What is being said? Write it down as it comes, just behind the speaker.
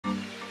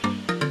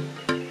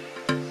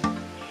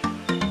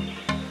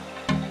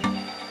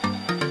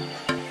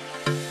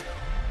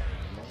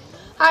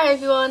Hi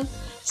everyone.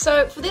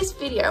 So for this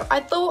video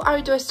I thought I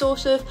would do a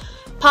sort of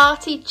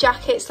party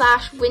jacket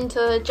slash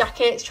winter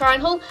jackets try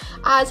and haul,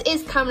 as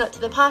is coming up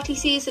to the party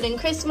season and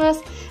Christmas,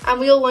 and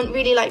we all want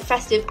really like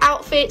festive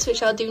outfits,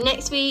 which I'll do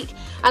next week,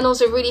 and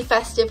also really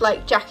festive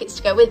like jackets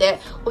to go with it,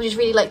 or just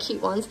really like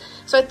cute ones.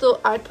 So I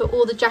thought I'd put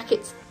all the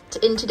jackets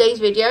in today's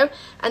video,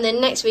 and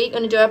then next week I'm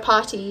going to do a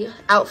party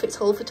outfits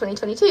haul for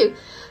 2022.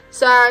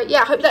 So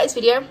yeah, I hope you like this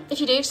video. If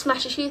you do,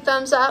 smash a few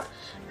thumbs up.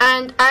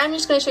 And I'm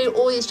just going to show you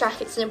all these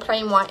jackets in a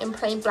plain white and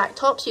plain black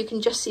top, so you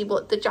can just see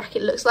what the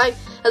jacket looks like,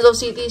 as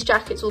obviously these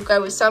jackets will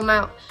go with some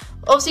out.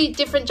 Obviously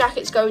different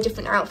jackets go with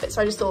different outfits,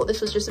 so I just thought this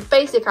was just a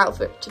basic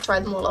outfit to try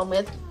them all on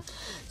with.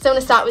 So I'm going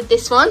to start with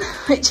this one,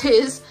 which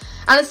is,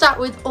 I'm going to start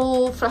with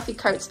all fluffy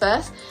coats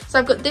first. So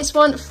I've got this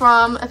one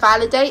from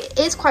Validate. It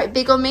is quite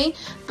big on me,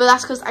 but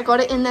that's because I got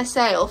it in their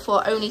sale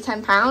for only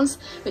 £10,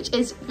 which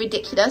is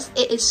ridiculous.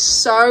 It is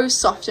so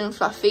soft and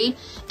fluffy.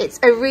 It's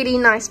a really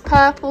nice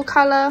purple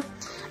colour,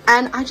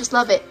 and I just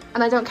love it.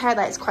 And I don't care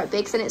that it's quite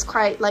big, and it's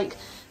quite like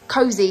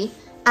cozy,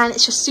 and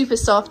it's just super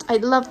soft. I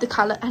love the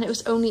colour, and it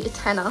was only a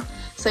tenner.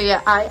 So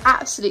yeah, I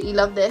absolutely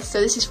love this. So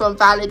this is from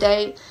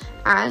Validate,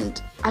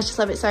 and I just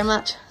love it so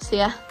much. So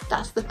yeah,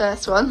 that's the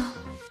first one.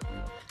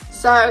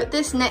 So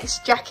this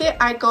next jacket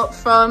I got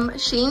from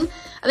Shein.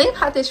 I think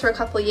I've had this for a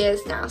couple of years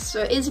now,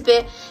 so it is a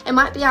bit, it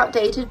might be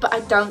outdated, but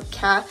I don't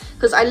care,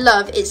 because I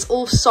love it's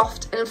all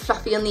soft and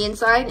fluffy on the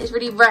inside. It's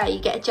really rare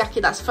you get a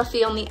jacket that's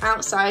fluffy on the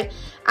outside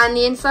and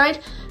the inside,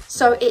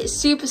 so it's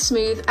super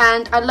smooth.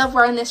 And I love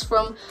wearing this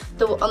on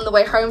the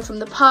way home from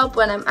the pub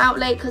when I'm out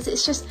late, because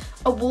it's just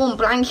a warm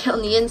blanket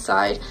on the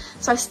inside.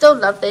 So I still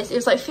love this. It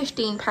was like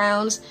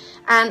 £15,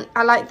 and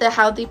I like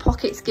how the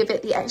pockets give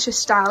it the extra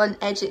style and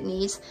edge it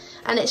needs,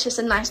 and it's just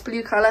a nice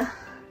blue colour.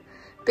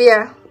 But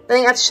yeah, I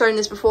think I've shown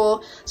this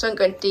before, so I won't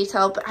go into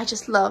detail, but I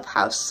just love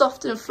how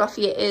soft and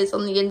fluffy it is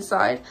on the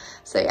inside.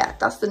 So yeah,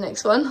 that's the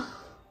next one.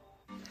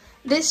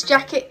 This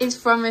jacket is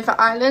from River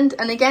Island,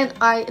 and again,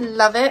 I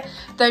love it.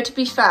 Though to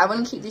be fair, I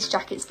wouldn't keep these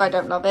jackets if I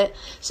don't love it.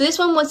 So this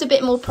one was a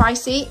bit more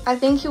pricey. I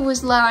think it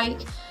was like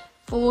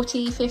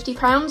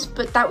 £40–50,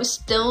 but that was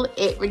still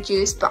it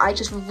reduced, but I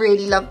just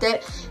really loved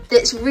it.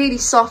 It's really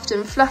soft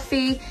and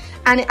fluffy,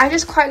 and I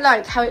just quite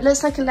like how it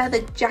looks like a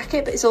leather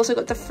jacket, but it's also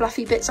got the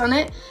fluffy bits on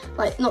it,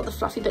 like not the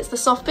fluffy bits, the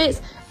soft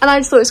bits. And I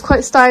just thought it was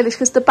quite stylish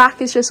because the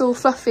back is just all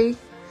fluffy,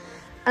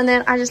 and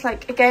then I just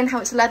like again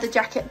how it's a leather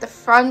jacket at the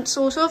front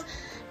sort of,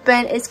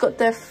 but it's got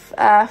the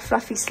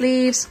fluffy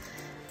sleeves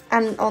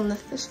and on the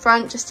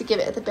front just to give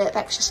it a bit of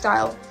extra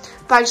style.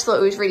 But I just thought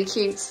it was really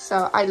cute,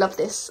 so I love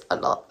this a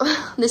lot.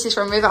 This is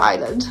from River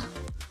Island.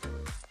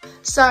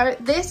 So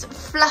this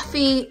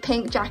fluffy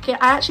pink jacket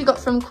I actually got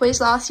from Quiz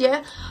last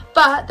year,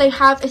 but they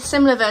have a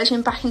similar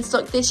version back in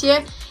stock this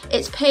year.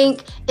 It's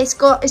pink, it's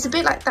a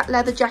bit like that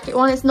leather jacket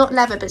one. It's not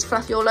leather, but it's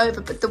fluffy all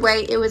over, but the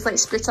way it was like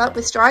split up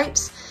with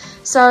stripes.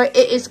 So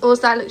it is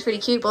also, that looks really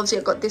cute. But obviously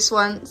I've got this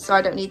one, so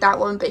I don't need that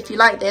one. But if you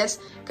like this,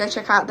 go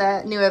check out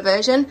their newer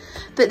version.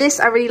 But this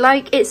I really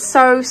like. It's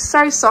so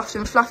soft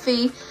and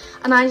fluffy,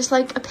 and I just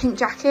like a pink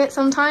jacket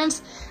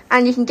sometimes,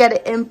 and you can get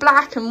it in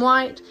black and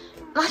white.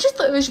 And I just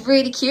thought it was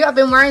really cute. I've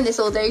been wearing this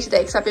all day today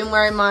because I've been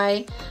wearing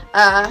my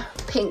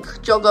pink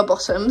jogger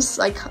bottoms,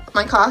 like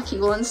my khaki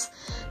ones.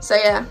 So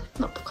yeah,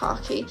 not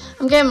khaki,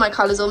 I'm getting my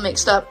colours all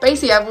mixed up.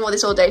 Basically I wore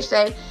this all day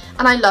today,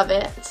 and I love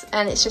it,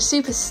 and it's just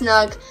super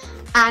snug,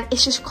 and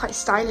it's just quite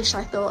stylish,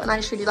 I thought, and I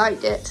just really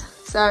liked it.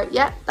 So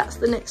yeah, that's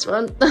the next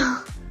one.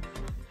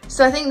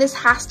 So I think this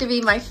has to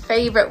be my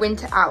favourite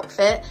winter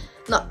outfit.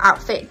 Not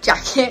outfit,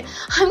 jacket.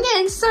 I'm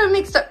getting so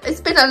mixed up. It's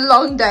been a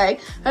long day.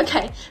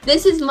 Okay,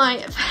 this is my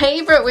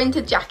favourite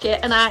winter jacket,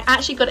 and I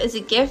actually got it as a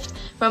gift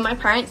from my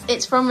parents.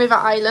 It's from River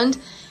Island.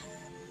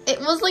 It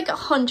was like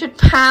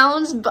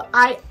 £100, but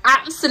I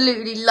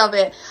absolutely love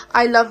it.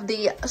 I love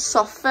the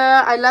soft fur.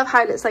 I love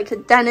how it looks like a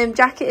denim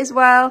jacket as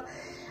well.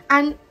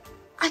 And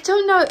I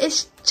don't know,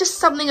 it's just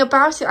something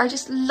about it. I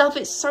just love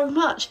it so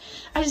much.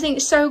 I just think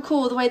it's so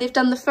cool the way they've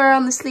done the fur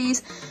on the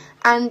sleeves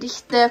and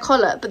the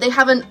collar, but they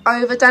haven't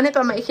overdone it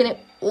by making it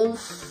all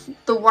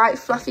the white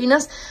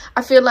fluffiness.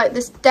 I feel like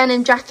this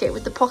denim jacket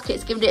with the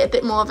pockets giving it a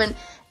bit more of an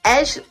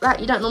edge that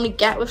you don't normally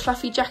get with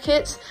fluffy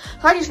jackets.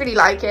 So I just really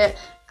like it,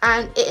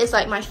 and it is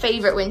like my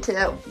favourite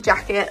winter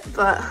jacket,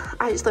 but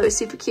I just thought it was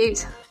super cute.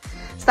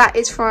 So that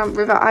is from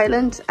River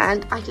Island,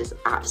 and I just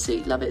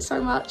absolutely love it so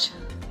much.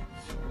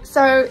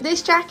 So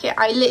this jacket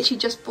I literally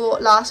just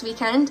bought last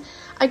weekend.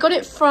 I got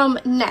it from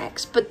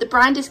Next, but the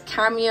brand is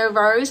Cameo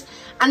Rose,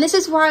 and this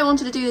is why I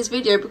wanted to do this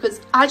video, because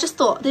I just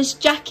thought this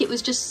jacket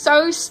was just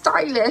so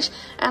stylish,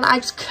 and I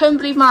just couldn't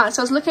believe my eyes.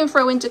 So I was looking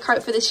for a winter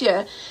coat for this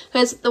year,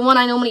 because the one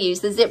I normally use,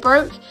 the zip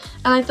broke,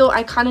 and I thought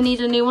I kind of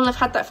needed a new one. I've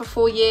had that for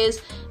 4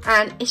 years,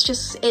 and it's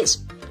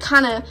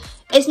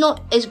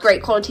not as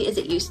great quality as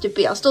it used to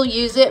be. I'll still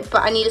use it,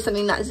 but I needed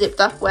something that zipped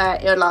up where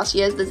it would last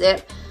years, the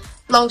zip.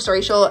 Long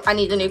story short, I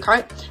need a new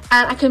coat,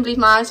 and I couldn't believe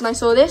my eyes when I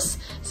saw this.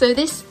 So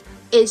this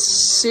is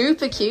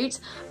super cute.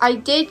 I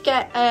did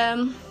get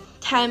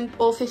 10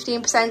 or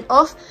 15%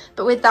 off,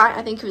 but with that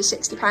I think it was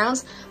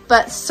 £60.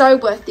 But so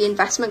worth the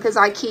investment, because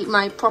I keep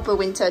my proper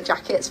winter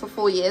jackets for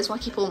 4 years. Well,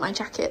 I keep all my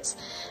jackets,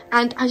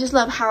 and I just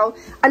love how,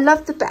 I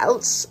love the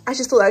belts. I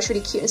just thought that was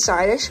really cute and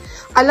stylish.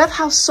 I love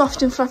how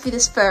soft and fluffy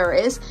this fur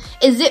is.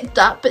 It's zipped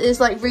up, but it's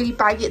like really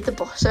baggy at the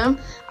bottom.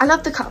 I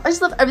love the cup. I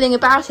just love everything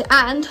about it.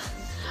 And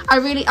I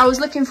was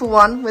looking for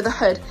one with a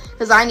hood,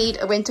 because I need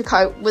a winter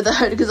coat with a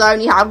hood, because I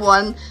only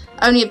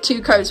have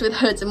 2 coats with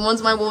hoods, and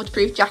one's my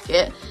waterproof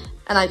jacket,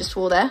 and I just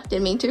swore there,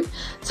 didn't mean to.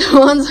 So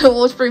one's a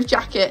waterproof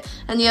jacket,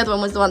 and the other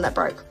one was the one that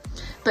broke.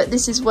 But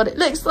this is what it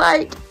looks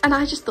like, and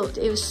I just thought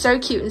it was so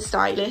cute and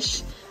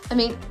stylish. I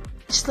mean,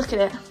 just look at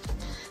it.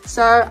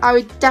 So I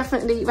would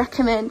definitely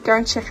recommend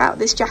going to check out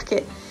this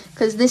jacket,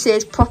 because this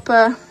is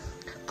proper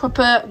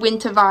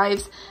winter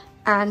vibes.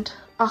 And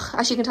oh,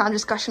 as you can tell, I'm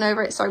just gushing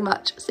over it so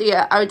much. So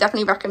yeah, I would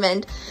definitely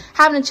recommend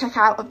having a check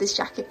out of this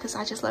jacket, because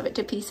I just love it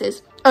to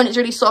pieces. Oh, and it's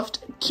really soft,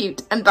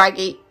 cute and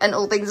baggy, and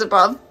all things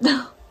above.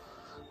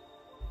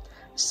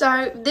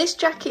 So this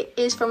jacket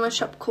is from a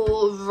shop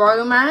called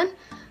Roman.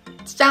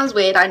 Sounds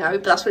weird, I know,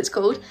 but that's what it's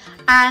called.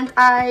 And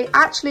I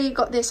actually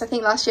got this, I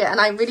think, last year, and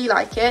I really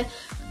like it.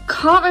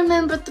 Can't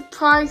remember the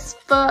price,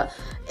 but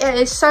it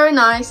is so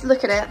nice.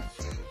 Look at it.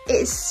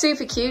 It's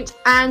super cute,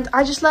 and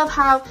I just love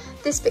how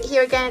this bit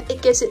here, again,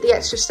 it gives it the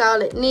extra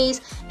style it needs.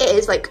 It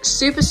is like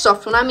super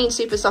soft. When I mean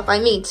super soft, I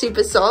mean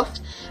super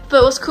soft.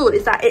 But what's cool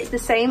is that it's the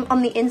same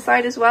on the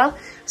inside as well.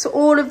 So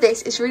all of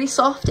this is really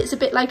soft. It's a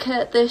bit like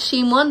the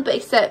Shein one, but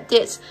except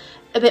it's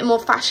a bit more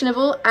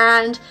fashionable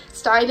and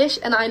stylish,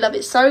 and I love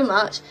it so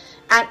much.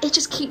 And it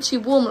just keeps you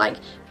warm. Like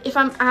if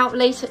I'm out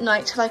late at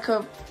night to like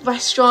a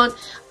restaurant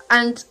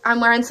and I'm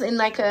wearing something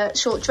like a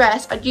short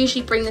dress, I'd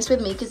usually bring this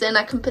with me, because then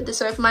I can put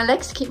this over my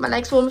legs to keep my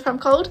legs warm if I'm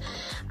cold.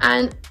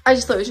 And I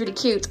just thought it was really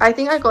cute. I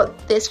think I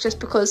got this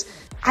just because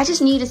I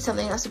just needed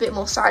something that's a bit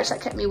more stylish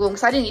that kept me warm,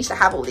 because I didn't used to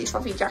have all these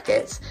fluffy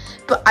jackets,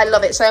 but I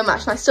love it so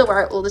much and I still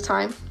wear it all the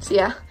time. So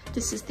yeah,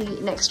 this is the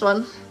next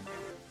one.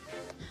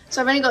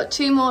 So I've only got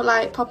 2 more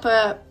like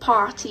proper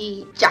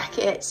party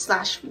jackets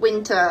slash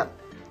winter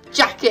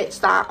jackets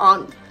that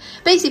aren't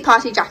basically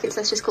party jackets,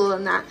 let's just call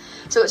them that.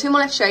 So I've got 2 more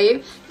left to show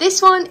you.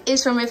 This one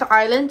is from River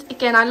Island.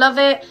 Again, I love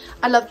it.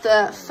 I love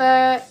the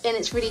fur, and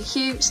it's really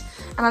cute,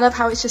 and I love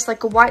how it's just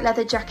like a white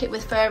leather jacket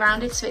with fur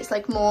around it, so it's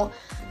like more,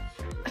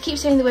 I keep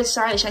saying the word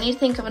stylish, I need to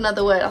think of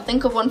another word. I'll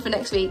think of one for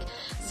next week.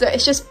 So it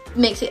just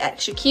makes it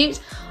extra cute.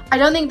 I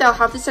don't think they'll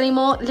have this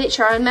anymore.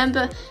 Literally, I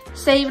remember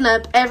saving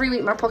up every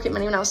week my pocket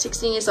money when I was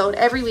 16 years old.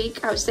 Every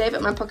week I would save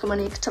up my pocket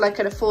money till I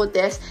could afford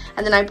this,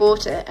 and then I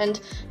bought it.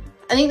 And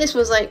I think this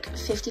was like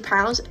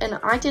 £50, and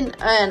I didn't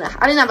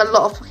have a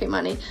lot of pocket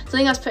money. So I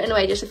think I was putting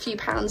away just a few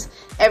pounds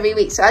every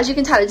week. So as you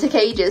can tell, it took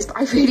ages, but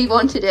I really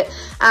wanted it,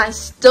 and I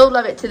still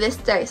love it to this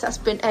day. So that's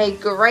been a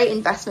great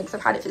investment, because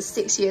I've had it for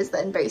 6 years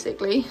then,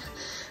 basically.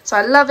 So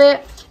I love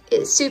it.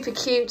 It's super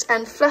cute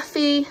and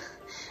fluffy,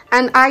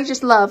 and I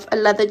just love a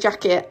leather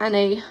jacket and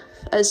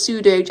a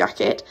pseudo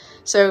jacket.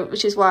 So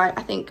which is why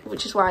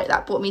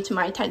that brought me to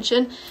my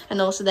attention.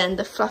 And also then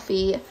the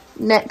fluffy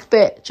neck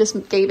bit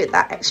just gave it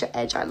that extra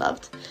edge I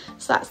loved.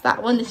 So that's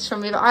that one. This is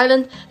from River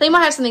Island. They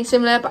might have something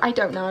similar, but I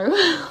don't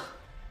know.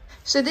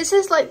 So this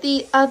is like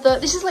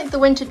the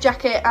winter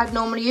jacket I'd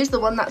normally use, the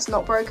one that's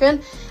not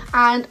broken.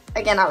 And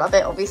again, I love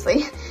it,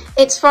 obviously.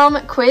 It's from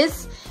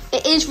Quiz.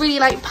 It is really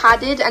like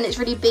padded, and it's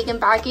really big and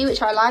baggy,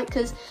 which I like,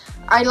 because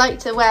I like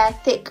to wear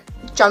thick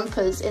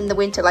jumpers in the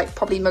winter, like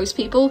probably most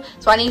people.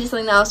 So I needed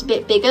something else a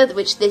bit bigger,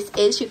 which this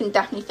is. You can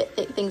definitely fit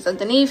thick things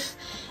underneath.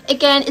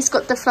 Again, it's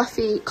got the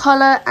fluffy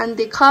collar and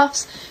the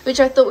cuffs,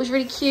 which I thought was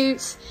really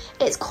cute.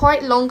 It's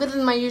quite longer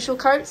than my usual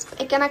coats, but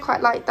again, I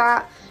quite like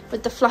that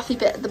with the fluffy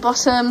bit at the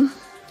bottom.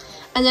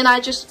 And then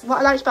what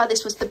I liked about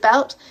this was the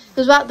belt,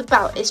 because without the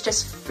belt it's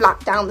just flat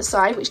down the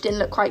side, which didn't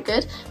look quite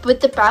good. But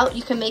with the belt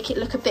you can make it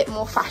look a bit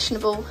more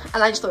fashionable,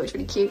 and I just thought it was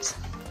really cute.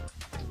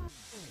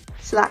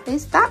 So that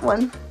is that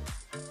one.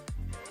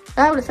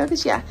 Oh, will it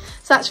focus? Yeah.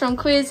 So that's from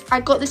Quiz. I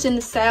got this in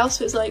the sale,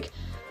 so it's like,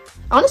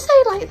 I want to say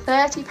like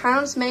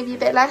 £30, maybe a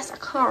bit less. I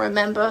can't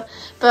remember,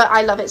 but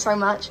I love it so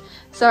much.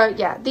 So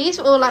yeah, these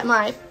are all like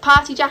my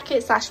party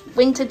jackets slash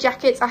winter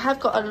jackets. I have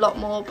got a lot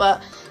more,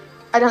 but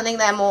I don't think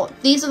they're more.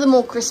 These are the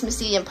more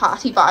Christmassy and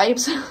party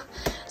vibes.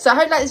 So I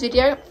hope you like this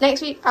video.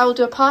 Next week I will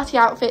do a party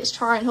outfits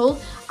try and haul.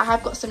 I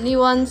have got some new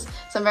ones,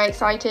 so I'm very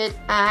excited.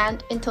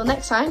 And until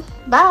next time,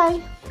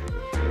 bye.